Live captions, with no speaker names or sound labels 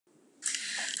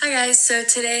Hi guys, so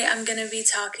today I'm going to be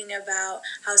talking about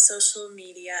how social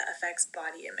media affects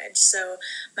body image. So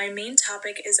my main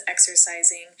topic is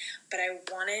exercising, but I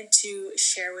wanted to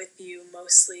share with you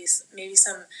mostly maybe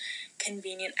some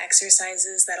convenient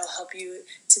exercises that'll help you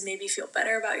to maybe feel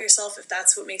better about yourself if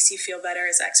that's what makes you feel better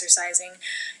is exercising,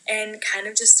 and kind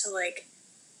of just to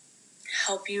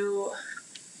help you,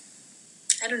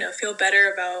 feel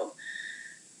better about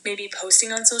maybe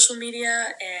posting on social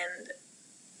media and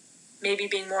maybe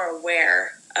being more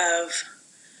aware of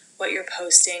what you're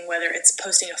posting, whether it's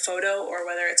posting a photo or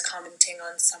whether it's commenting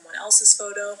on someone else's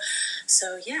photo.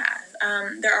 So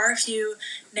there are a few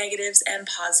negatives and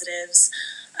positives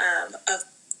of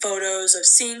photos, of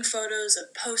seeing photos,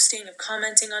 of posting, of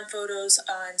commenting on photos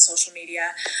on social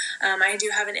media. I do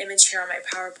have an image here on my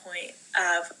PowerPoint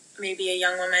of maybe a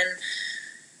young woman,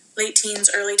 late teens,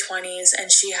 early 20s,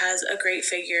 and she has a great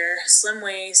figure, slim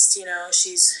waist,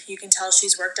 you can tell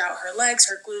she's worked out her legs,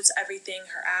 her glutes, everything,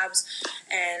 her abs,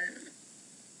 and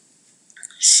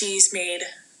she's made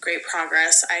great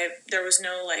progress. There was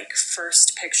no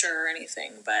first picture or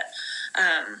anything, but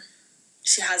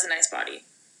she has a nice body.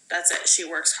 That's it. She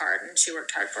works hard, and she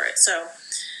worked hard for it. So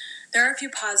there are a few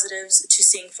positives to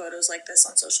seeing photos like this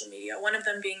on social media. One of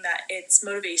them being that it's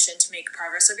motivation to make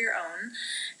progress of your own.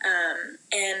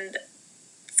 And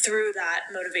through that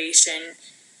motivation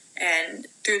and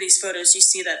through these photos, you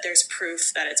see that there's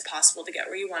proof that it's possible to get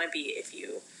where you want to be if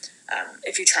you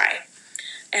try.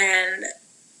 And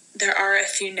there are a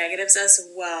few negatives as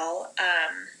well.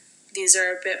 These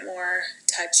are a bit more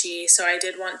touchy. So I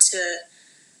did want to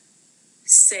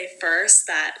say first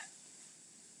that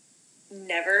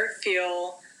never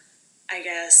feel,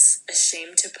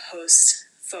 ashamed to post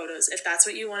photos. If that's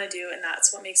what you want to do and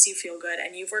that's what makes you feel good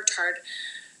and you've worked hard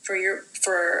for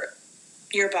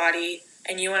your body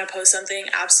and you want to post something,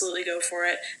 absolutely go for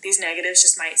it. These negatives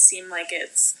just might seem like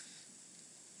it's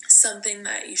something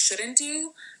that you shouldn't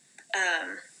do,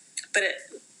 but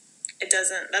it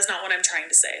doesn't. That's not what I'm trying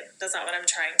to say. That's not what I'm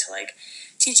trying to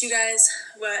teach you guys.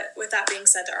 With that being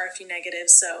said, there are a few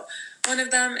negatives. So one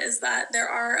of them is that there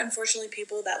are unfortunately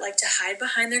people that like to hide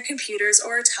behind their computers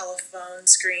or telephone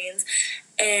screens,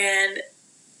 and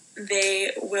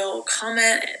they will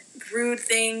comment rude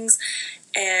things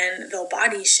and they'll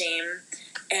body shame,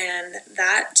 and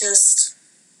that just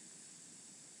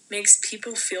makes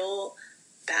people feel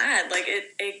bad.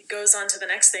 It goes on to the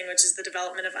next thing, which is the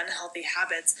development of unhealthy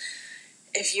habits.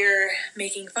 If you're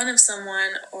making fun of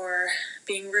someone or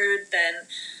being rude, then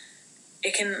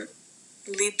it can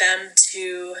lead them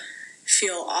to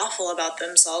feel awful about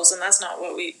themselves, and that's not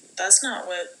what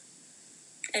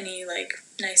any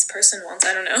nice person wants.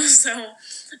 I don't know. So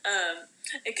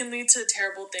it can lead to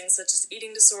terrible things such as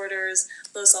eating disorders,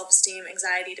 low self-esteem,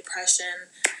 anxiety, depression,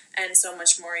 and so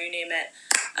much more, you name it.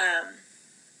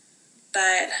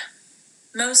 But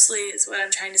mostly is what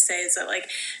I'm trying to say is that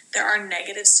there are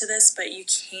negatives to this, but you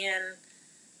can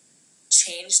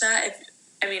change that.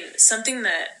 Something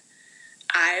that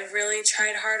I've really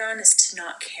tried hard on is to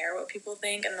not care what people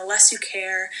think, and the less you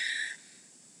care,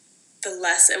 the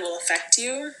less it will affect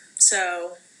you.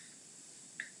 So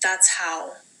that's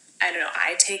how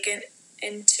I take it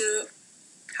into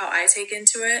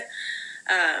it,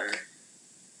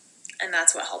 and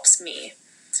that's what helps me.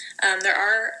 There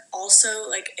are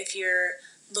also if you're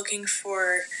looking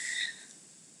for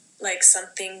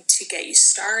something to get you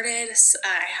started,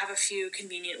 I have a few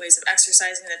convenient ways of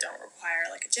exercising that don't require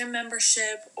a gym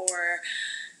membership or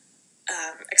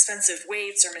expensive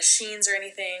weights or machines or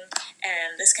anything,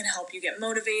 and this can help you get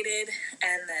motivated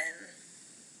and then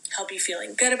help you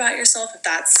feeling good about yourself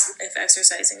if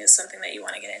exercising is something that you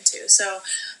want to get into. So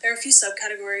there are a few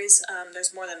subcategories.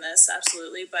 There's more than this,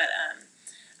 absolutely, but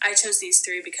I chose these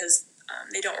three because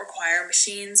they don't require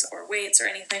machines or weights or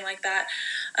anything like that.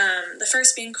 The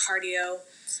first being cardio.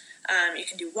 You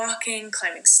can do walking,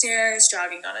 climbing stairs,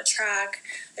 jogging on a track.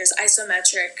 There's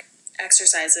isometric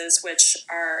exercises, which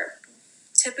are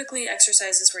typically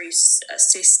exercises where you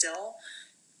stay still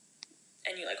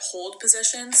and you hold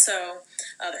positions. So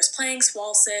there's planks,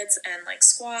 wall sits, and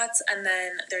squats. And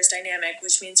then there's dynamic,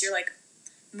 which means you're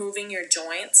moving your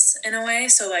joints in a way.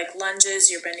 So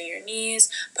lunges, you're bending your knees,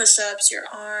 push-ups, your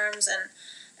arms,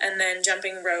 and then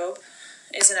jumping rope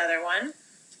is another one.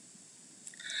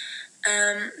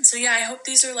 I hope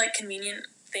these are convenient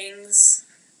things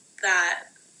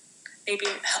that maybe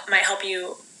might help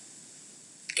you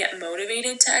get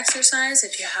motivated to exercise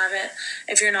if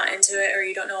you're not into it or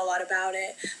you don't know a lot about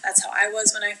it. That's how I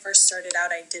was when I first started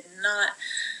out. I did not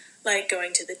like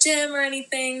going to the gym or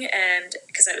anything, and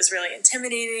because it was really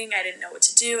intimidating. I didn't know what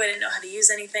to do. I didn't know how to use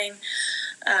anything.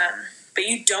 But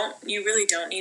you really don't need